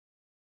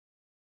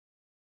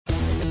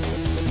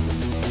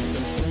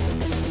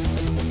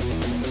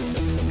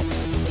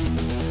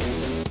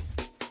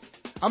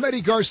I'm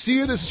Eddie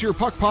Garcia. This is your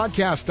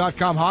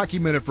PuckPodcast.com Hockey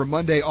Minute for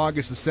Monday,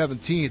 August the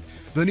 17th.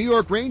 The New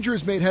York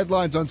Rangers made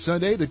headlines on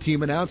Sunday. The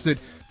team announced that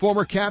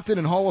former captain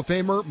and Hall of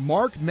Famer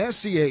Mark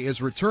Messier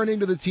is returning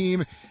to the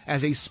team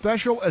as a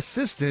special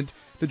assistant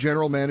to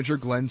general manager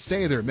Glenn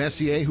Sather.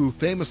 Messier, who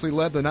famously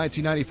led the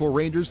 1994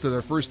 Rangers to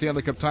their first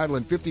Stanley Cup title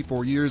in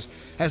 54 years,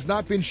 has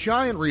not been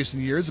shy in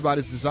recent years about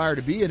his desire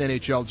to be an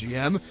NHL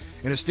GM.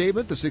 In a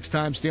statement, the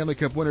six-time Stanley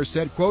Cup winner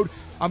said, quote,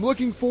 "I'm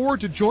looking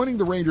forward to joining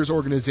the Rangers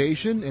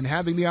organization and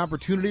having the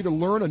opportunity to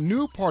learn a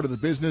new part of the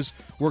business,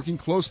 working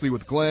closely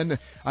with Glenn.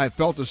 I've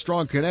felt a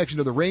strong connection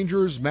to the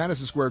Rangers,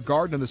 Madison Square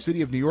Garden, and the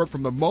city of New York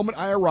from the moment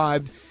I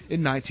arrived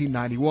in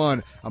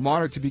 1991. I'm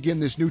honored to begin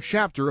this new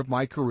chapter of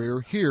my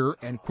career here,"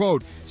 end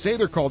quote.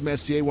 Sather called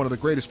Messier one of the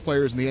greatest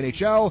players in the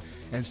NHL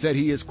and said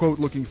he is, quote,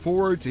 "looking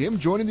forward to him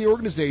joining the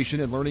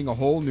organization and learning a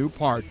whole new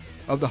part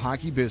of the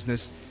hockey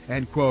business,"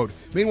 end quote.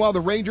 Meanwhile,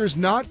 the Rangers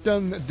not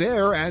done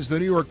there, as the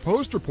New York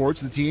Post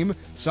reports the team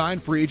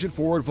signed free agent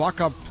forward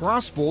Vlatko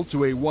Prospal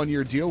to a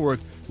one-year deal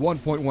worth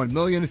 $1.1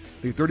 million.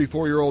 The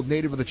 34-year-old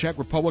native of the Czech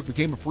Republic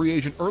became a free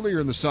agent earlier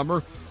in the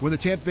summer when the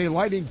Tampa Bay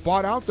Lightning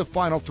bought out the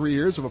final 3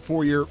 years of a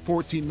four-year,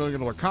 $14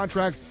 million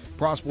contract.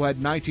 Prospal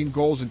had 19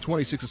 goals and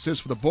 26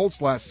 assists for the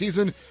Bolts last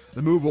season.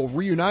 The move will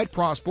reunite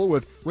Prospal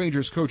with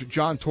Rangers coach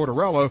John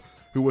Tortorella,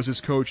 who was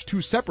his coach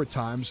 2 separate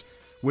times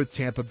with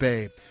Tampa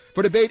Bay.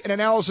 For debate and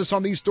analysis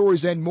on these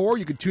stories and more,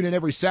 you can tune in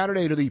every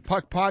Saturday to the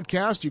Puck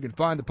Podcast. You can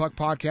find the Puck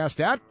Podcast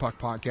at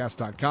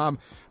puckpodcast.com,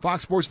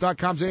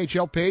 foxsports.com's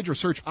NHL page, or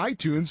search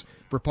iTunes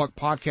for Puck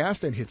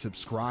Podcast and hit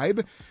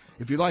subscribe.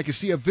 If you'd like to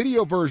see a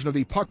video version of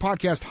the Puck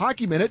Podcast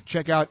Hockey Minute,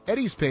 check out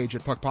Eddie's page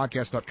at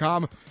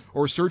puckpodcast.com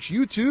or search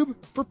YouTube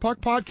for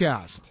Puck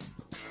Podcast.